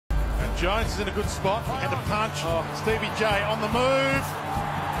Jones is in a good spot. He had to punch. Stevie J on the move.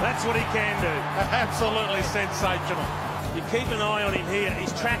 That's what he can do. Absolutely sensational. You keep an eye on him here.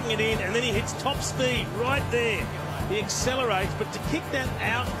 He's tracking it in, and then he hits top speed right there. He accelerates, but to kick that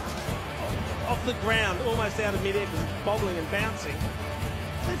out off the ground, almost out of mid-air, because it's bobbling and bouncing,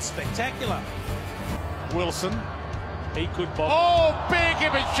 that's spectacular. Wilson. He could bob. Oh, big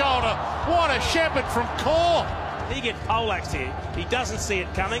hip and shoulder. What a shepherd from core. He gets poleaxed here. He doesn't see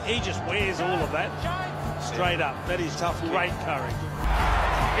it coming. He just wears all of that straight up. That is tough. Great courage.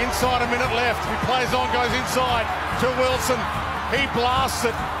 Inside a minute left. He plays on, goes inside to Wilson. He blasts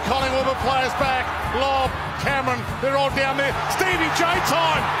it. Collingwood players back. Lob. Cameron. They're all down there. Stevie J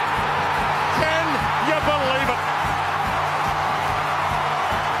time. Can you believe it?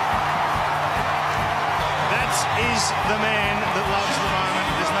 That is the man that loves the moment.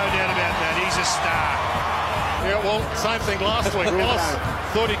 There's no doubt about that. He's a star. Yeah, well, same thing last week. Ellis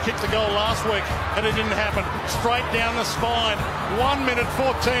thought he kicked the goal last week, and it didn't happen. Straight down the spine. 1 minute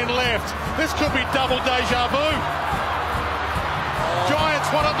 14 left. This could be double deja vu.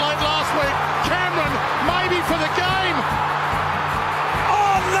 Giants won it late last week. Cameron, maybe for the game.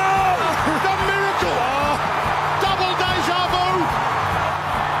 Oh, no! The miracle. Double deja vu.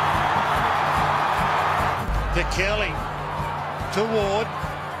 To Kelly. To Ward.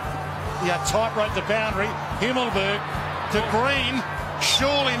 Yeah, tightrope the boundary. Himmelberg to Green.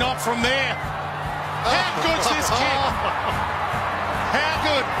 Surely not from there. How good's this kid? How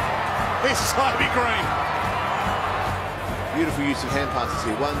good is Toby Green? Beautiful use of hand passes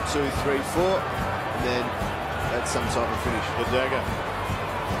here. 1, 2, 3, 4. And then that's some type of finish. The dagger.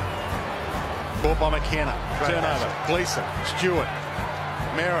 Caught by McKenna. Turnover. Gleeson. Stewart.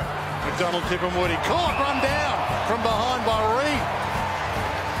 Merritt. McDonald, Tippin Woody. Caught, run down from behind by Reed.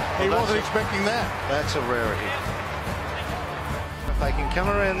 He wasn't expecting that. That's a rarity. If they can come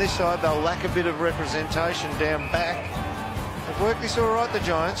around this side, they'll lack a bit of representation down back. They've worked this all right, the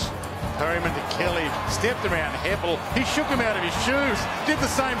Giants. Perryman to Kelly, stepped around Heppel. He shook him out of his shoes. Did the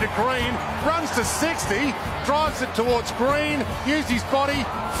same to Green. Runs to 60. Drives it towards Green. Used his body.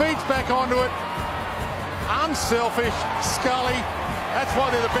 Feeds back onto it. Unselfish. Scully. That's why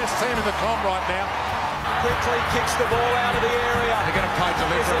they're the best team in the comp right now. Quickly kicks the ball out of the area. They're going to play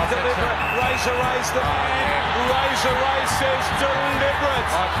deliberate. Razor Ray's the man. Razor Ray says deliberate.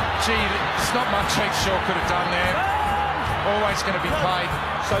 Gee, it's not much Heath Shaw could have done there. Always going to be played.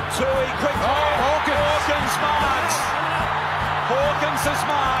 So Tui quick. Hawkins marks. Hawkins is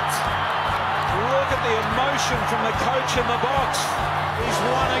marked. Look at the emotion from the coach in the box. He's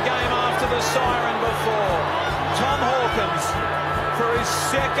won a game after the siren before. Tom Hawkins for his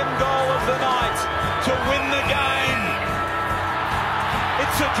second goal of the night to win the game.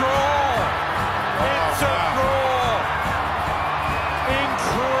 It's a draw. It's a draw.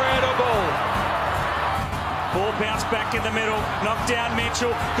 Incredible. Ball bounced back in the middle, knocked down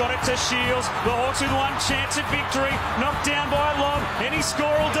Mitchell, got it to Shields. The Hawks with one chance at victory, knocked down by Lobb. Any score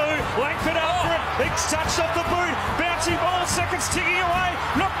will do. Langford after it, it's touched off the boot, bouncing ball, seconds ticking away,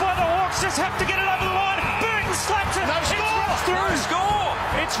 knocked by the Hawks, just have to get it over the line. Burton slapped it. No score. It's rushed through. No score.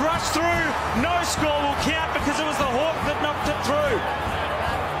 It's rushed through. No score will count because it was the Hawk that knocked it through.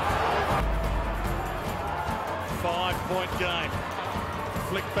 5-point game.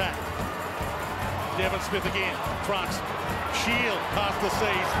 Flick back. Devon Smith again. Front. Shield past the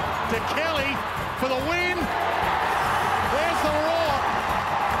seas. To Kelly for the win. There's the roar.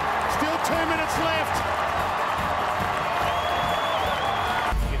 Still 2 minutes left.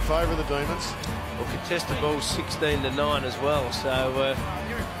 In favour of the Demons. Well, contested ball 16-9 as well, so they'll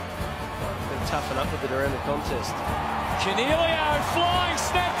toughen up a bit around the contest. Canelio flying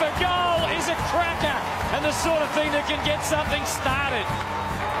snap for goal is a cracker and the sort of thing that can get something started.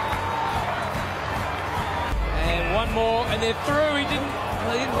 And one more, and they're through. He didn't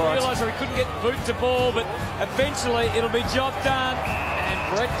realise, or he couldn't get boot to ball, but eventually it'll be job done. And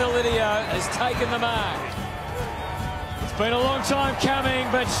Brett Delidio has taken the mark. It's been a long time coming,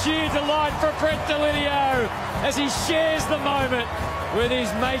 but sheer delight for Brett Delidio as he shares the moment with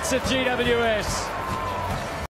his mates at GWS.